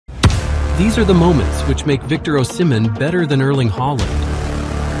These are the moments which make Victor Osimhen better than Erling Haaland.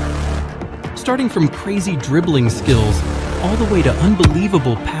 Starting from crazy dribbling skills all the way to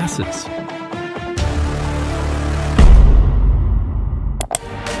unbelievable passes.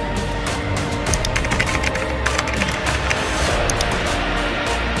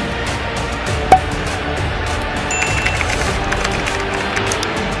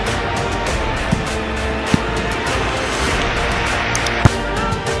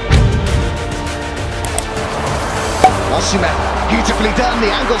 Osimhen, beautifully done, the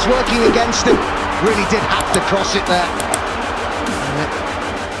angle's working against him. Really did have to cross it there.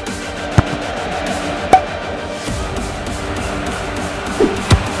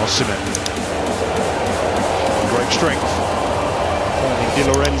 Osimhen. Great strength. Finding Di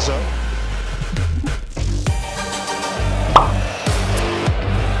Lorenzo.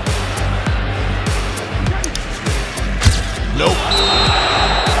 Nope.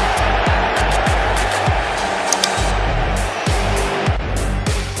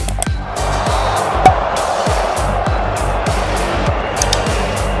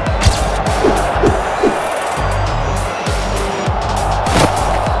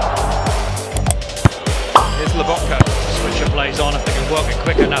 Switcher plays on if they can work it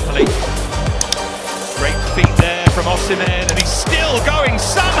quicker, Napoli. Great feet there from Osimhen, and he's still going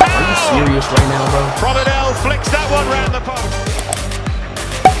somehow! Are you serious right now, bro? Providel flicks that one round the post.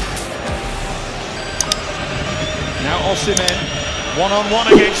 Now Osimhen, one-on-one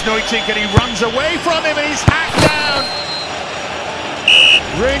against Neutink, and he runs away from him, and he's hacked down!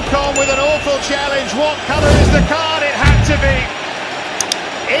 Rincon with an awful challenge. What colour is the card? It had to be!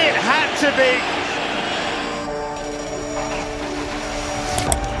 It had to be!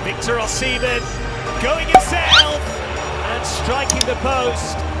 Victor Osimhen going himself and striking the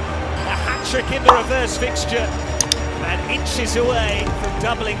post. A hat-trick in the reverse fixture and inches away from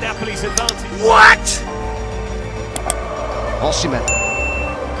doubling Napoli's advantage. What? Osimhen.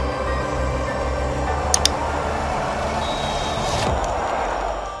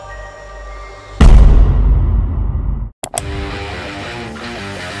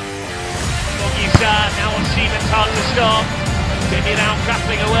 Now Osimhen's hard to stop. Sending out,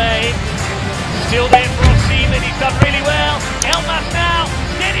 grappling away. Still there for Osimhen, he's done really well. Elmas now,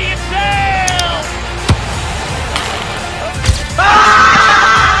 steady himself!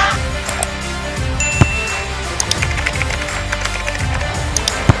 Ah!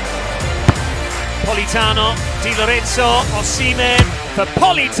 Politano, Di Lorenzo, Osimhen for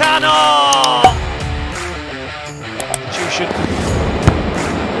Politano! Substitution.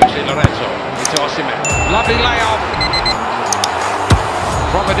 Di Lorenzo into Osimhen. Lovely layoff.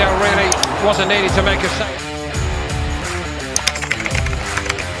 Providel really wasn't needed to make a save.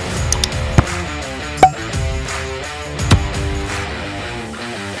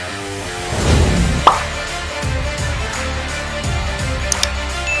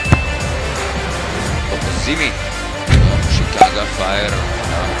 Zimi Chicago Fire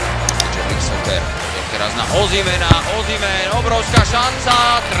super. Teraz na Osimhena, Osimhen, obrovská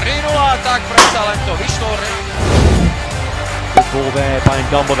šanca, 3-0, tak predsa len to vyšlo. Good ball there by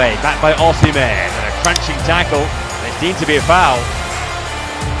Ndombele, back by Osimhen, and a crunching tackle, and it's deemed to be a foul.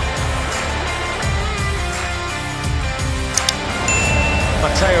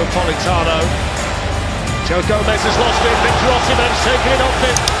 Matteo Politano, Joe Gomez has lost it, Victor Osimhen's taken it off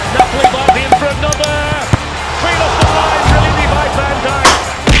him, Napoli might be in for another, clean off the line, really by Van Dijk.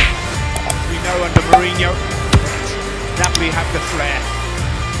 We know under Mourinho, Napoli have the flair.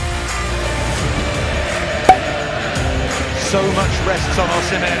 So much rests on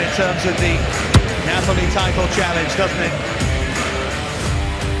Osimhen in terms of the Napoli title challenge, doesn't it?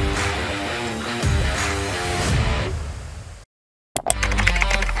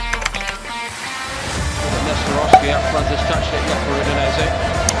 Nestorowski up front has touched it, not for Udinese.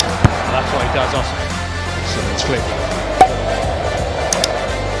 Well, that's what he does, Osimhen. Excellent clip.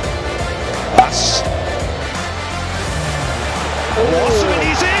 That's... Osimhen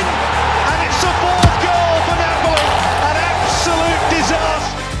is in! And it's the fourth goal for Napoli! An absolute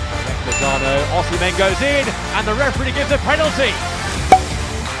disaster! Osimhen goes in, and the referee gives a penalty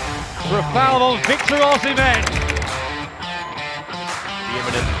for a foul on Victor Osimhen. The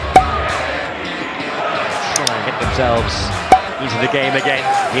imminent try and get themselves into the game again.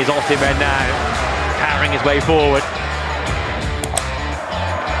 Here's Osimhen now, powering his way forward.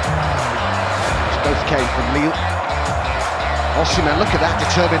 Both came from Lille. Osimhen, look at that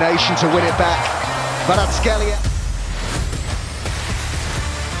determination to win it back. Kvaratskhelia.